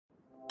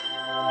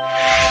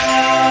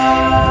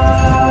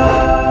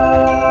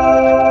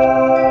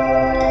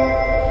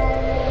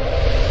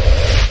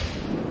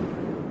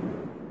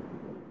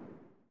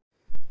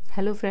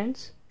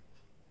friends,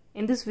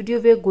 in this video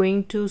we are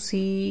going to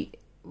see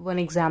one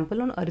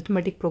example on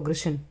arithmetic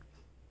progression.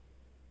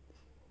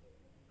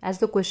 As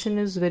the question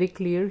is very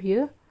clear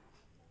here,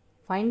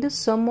 find the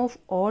sum of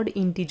odd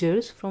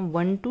integers from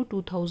 1 to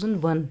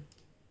 2001.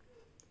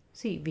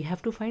 See, we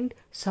have to find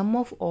sum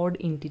of odd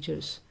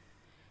integers.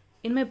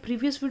 In my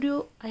previous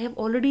video, I have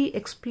already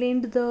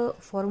explained the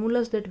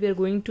formulas that we are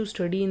going to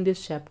study in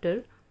this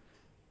chapter.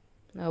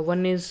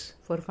 One is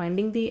for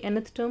finding the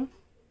nth term,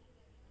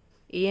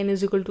 an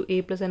is equal to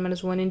a plus n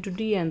minus 1 into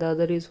d, and the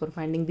other is for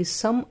finding the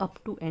sum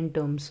up to n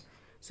terms.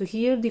 So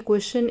here the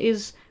question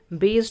is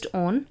based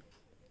on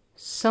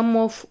sum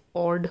of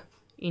odd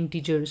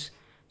integers.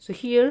 So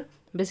here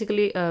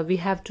basically we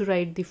have to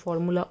write the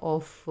formula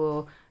of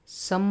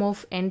sum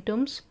of n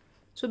terms.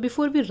 So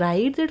before we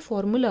write that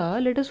formula,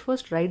 let us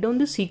first write down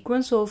the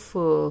sequence of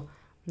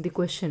the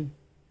question.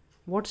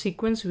 What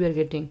sequence we are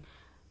getting?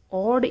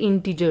 Odd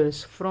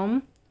integers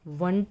from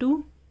 1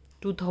 to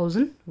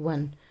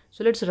 2001.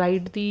 So let's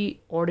write the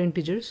odd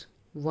integers.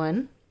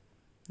 1,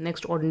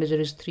 next odd integer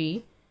is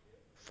 3,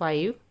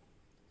 5,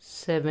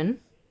 7,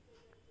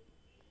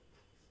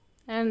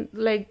 and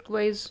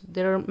likewise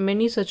there are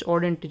many such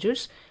odd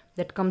integers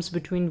that comes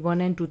between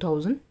 1 and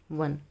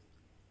 2001.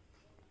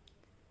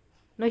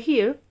 Now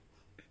here,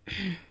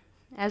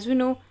 as we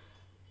know,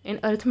 in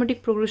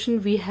arithmetic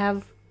progression we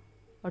have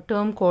a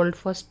term called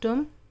first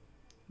term,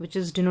 which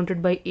is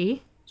denoted by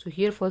a. So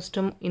here first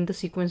term in the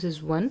sequence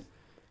is 1.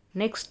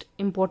 Next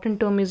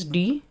important term is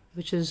d,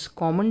 which is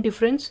common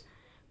difference.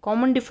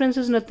 Common difference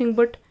is nothing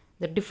but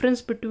the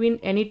difference between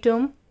any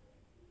term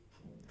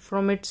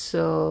from its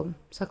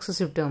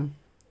successive term.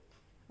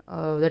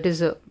 That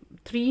is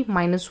 3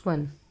 minus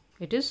 1,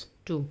 it is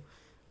 2.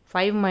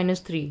 5 minus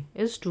 3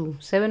 is 2.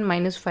 7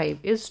 minus 5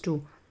 is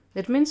 2.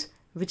 That means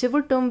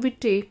whichever term we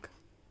take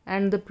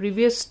and the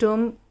previous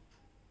term,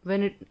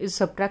 when it is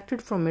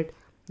subtracted from it,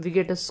 we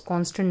get a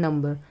constant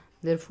number.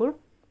 Therefore,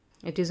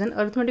 it is an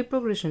arithmetic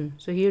progression.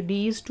 So here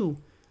d is 2.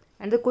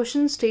 And the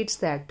question states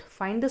that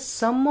find the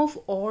sum of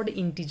odd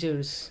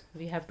integers.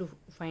 We have to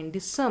find the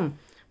sum.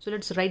 So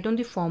let's write down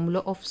the formula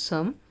of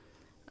sum.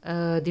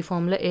 The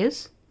formula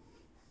is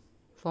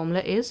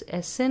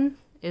Sn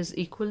is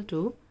equal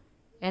to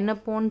n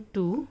upon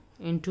 2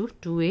 into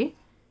 2a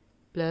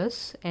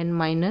plus n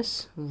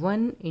minus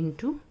 1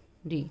 into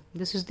d.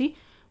 This is the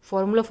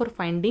formula for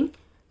finding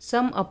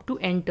sum up to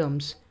n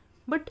terms.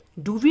 But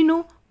do we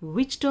know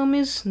which term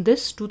is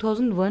this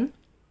 2001?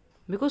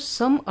 Because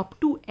sum up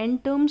to n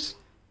terms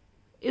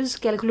is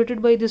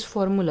calculated by this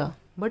formula,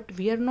 but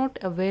we are not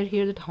aware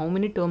here that how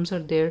many terms are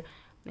there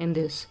in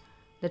this.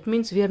 That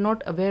means we are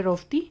not aware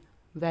of the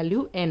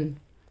value n.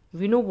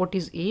 We know what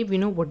is a, we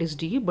know what is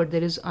d, but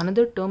there is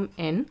another term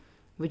n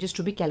which is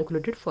to be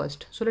calculated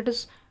first. So let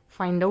us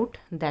find out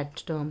that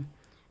term.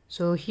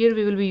 So here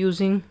we will be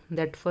using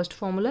that first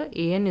formula,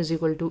 an is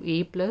equal to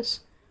a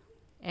plus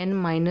n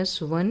minus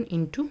 1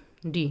 into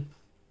d.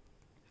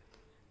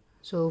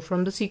 So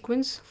from the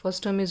sequence,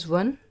 first term is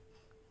 1,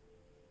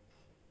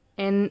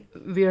 n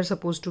we are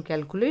supposed to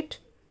calculate,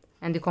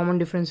 and the common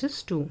difference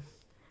is 2.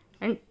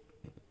 And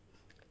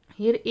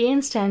here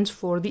an stands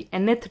for the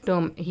nth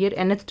term. Here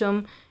nth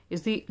term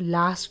is the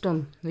last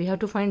term. We have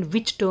to find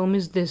which term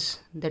is this.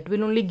 That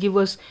will only give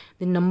us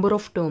the number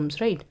of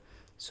terms, right?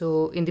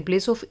 So in the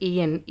place of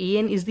an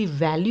is the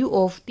value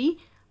of the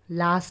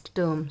last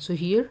term. So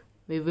here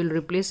we will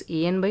replace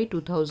an by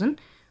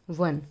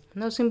 2001.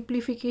 Now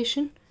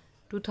simplification,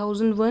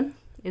 2001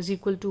 is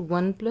equal to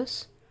 1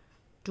 plus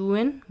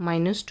 2n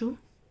minus 2.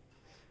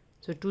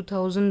 So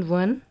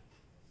 2001,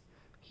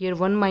 here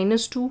 1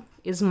 minus 2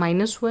 is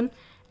minus 1,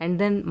 and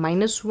then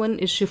minus 1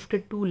 is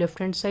shifted to left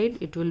hand side.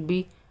 It will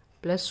be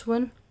plus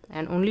 1,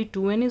 and only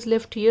 2n is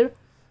left here.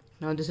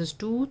 Now this is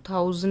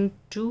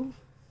 2002,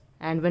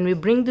 and when we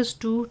bring this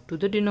 2 to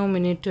the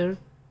denominator,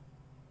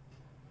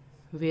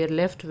 we are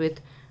left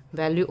with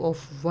value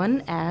of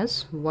 1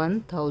 as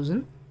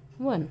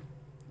 1001,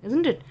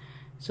 isn't it?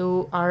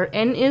 So our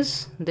n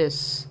is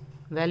this,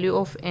 value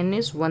of n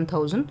is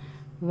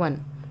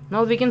 1001.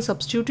 Now we can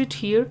substitute it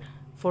here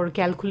for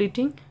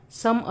calculating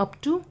sum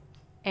up to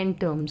n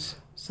terms,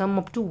 sum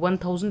up to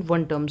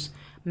 1001 terms.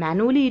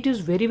 Manually it is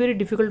very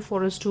difficult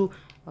for us to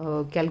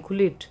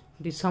calculate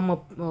the sum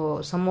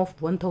of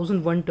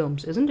 1001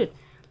 terms, isn't it?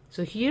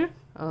 So here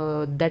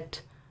that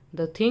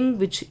the thing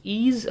which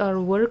ease our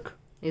work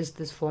is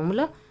this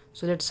formula.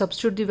 So let's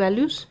substitute the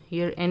values.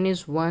 Here n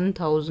is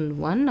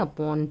 1001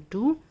 upon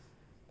 2,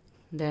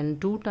 then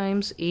 2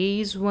 times a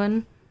is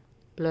 1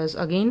 plus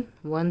again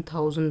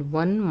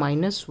 1001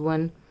 minus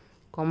 1,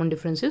 common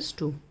difference is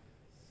 2.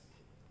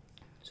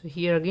 So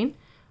here again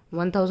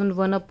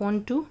 1001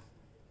 upon 2,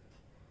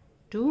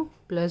 2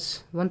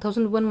 plus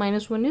 1001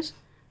 minus 1 is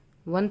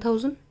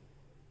 1000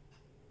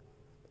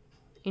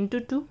 into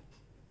 2.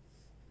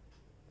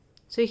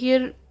 So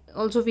here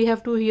also we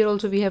have to,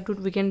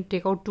 we can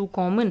take out 2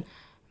 common,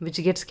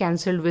 which gets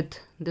cancelled with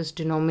this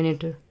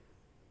denominator.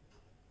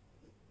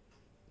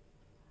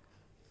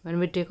 When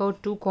we take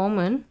out 2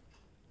 common,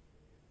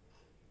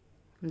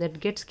 that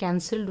gets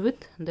cancelled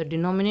with the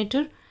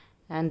denominator,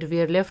 and we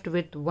are left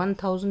with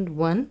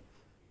 1001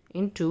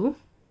 into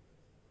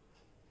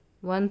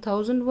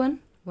 1001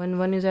 when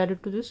 1 is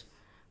added to this.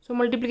 So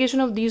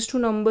multiplication of these two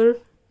numbers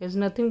is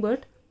nothing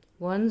but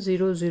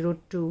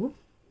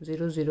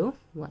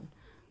 1002001.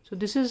 So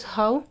this is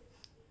how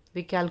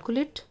we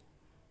calculate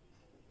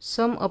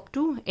sum up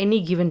to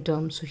any given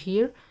term. So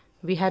here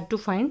we had to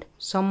find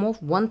sum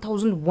of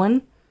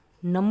 1001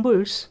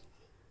 numbers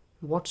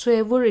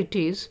whatsoever it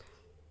is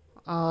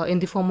in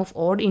the form of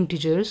odd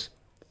integers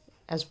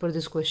as per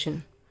this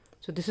question.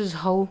 So this is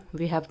how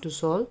we have to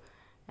solve,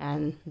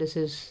 and this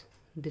is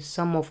the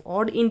sum of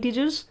odd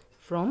integers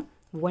from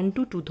 1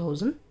 to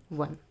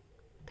 2001.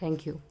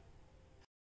 Thank you.